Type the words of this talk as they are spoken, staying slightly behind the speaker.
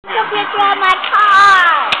picture of my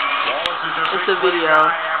car. It's a video. No,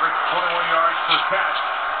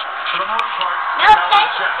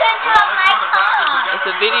 take a picture of my car. It's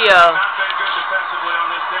a video. Take a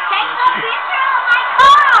picture of my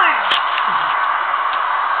car.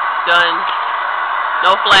 Done.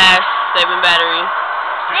 No flash. Saving battery.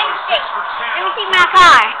 Let me see my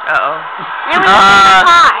car. Uh-oh. Let me see my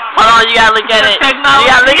car. Hold on, you gotta look at it. You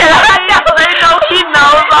gotta look at it. They know he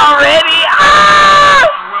knows already. Ah!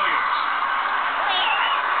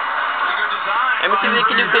 Let me see if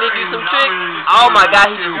can he do some tricks. Oh my god,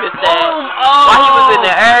 he just missed that. While he was in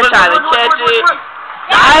the air trying to catch it.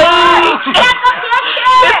 Nice!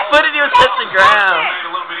 His foot didn't even touch the ground.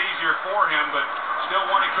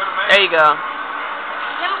 There you go.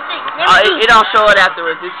 Oh, it don't show it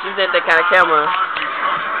afterwards. This isn't that kind of camera.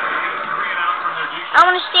 I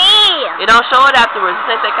want to see. It don't show it afterwards.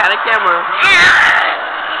 This ain't that kind of camera.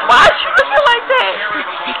 Why you looking like that?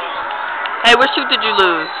 Hey, which shoot did you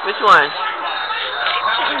lose? Which one?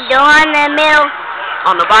 The one in the middle.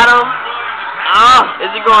 On the bottom? Oh, is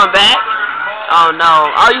it going back? Oh no.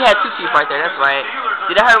 Oh, you had two teeth right there. That's right.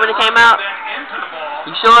 Did that hurt when it came out?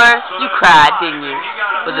 You sure? You cried, didn't you?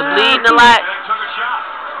 Was it bleeding a lot?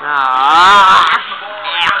 Ah.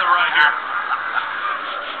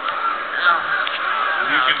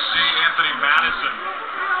 You can see Anthony Madison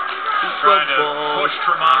trying to push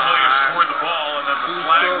Tremont Williams toward the ball, and then the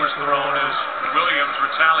flag was thrown as Williams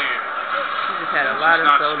retaliated. He just had a lot of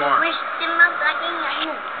soda.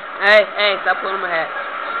 Hey, stop pulling my hat.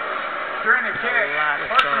 During the kick,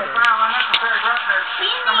 personal foul, unnecessary roughness.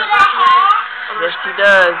 Yes, he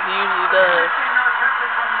does. He usually does.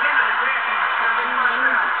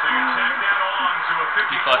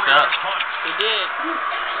 He fucked up. He did.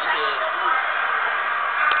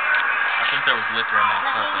 I think there was liquor in that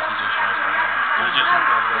cup that he just drank right now. It was just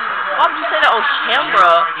Why would you say that on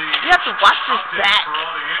camera? You have to watch this back.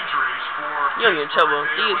 You'll get in trouble.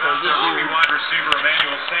 He is going to get you. Wide receiver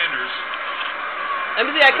Emmanuel Sanders. Let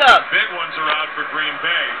me see that cup. Big ones are out for Green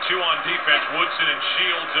Bay. Two on defense, Woodson and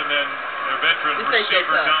Shields, and then their veteran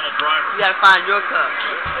receiver Donald Driver. You got to find your cup.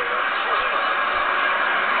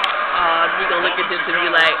 He going to look at this and be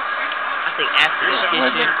like, I think Ashton is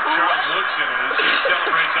kitchen. Charles Woodson is. He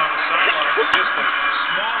celebrates on the sideline with just the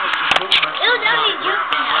smallest improvement.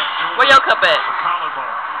 Where your cup at?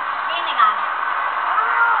 Collarbone.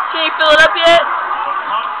 She ain't fill it up yet?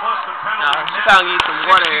 No, she found you some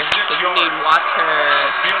water because you need water.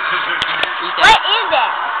 What is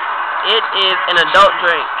that? It is an adult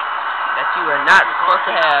drink that you are not supposed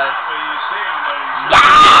to have.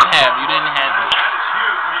 You didn't have it.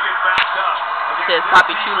 It says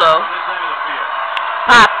Papi Chulo.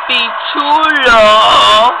 Papi Chulo.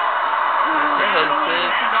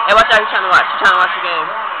 Hey, watch out, he's trying to watch. He's trying to watch the game.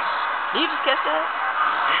 Did you just catch that?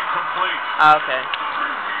 Incomplete. Oh, okay.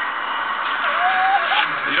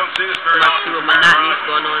 You don't see this very often. See what monotony is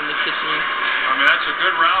going on in the kitchen. I mean, that's a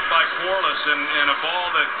good route by Corliss and a ball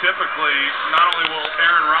that typically not only will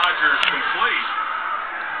Aaron Rodgers complete,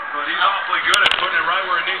 but he's awfully good at putting it right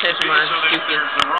where it needs to be so that there's the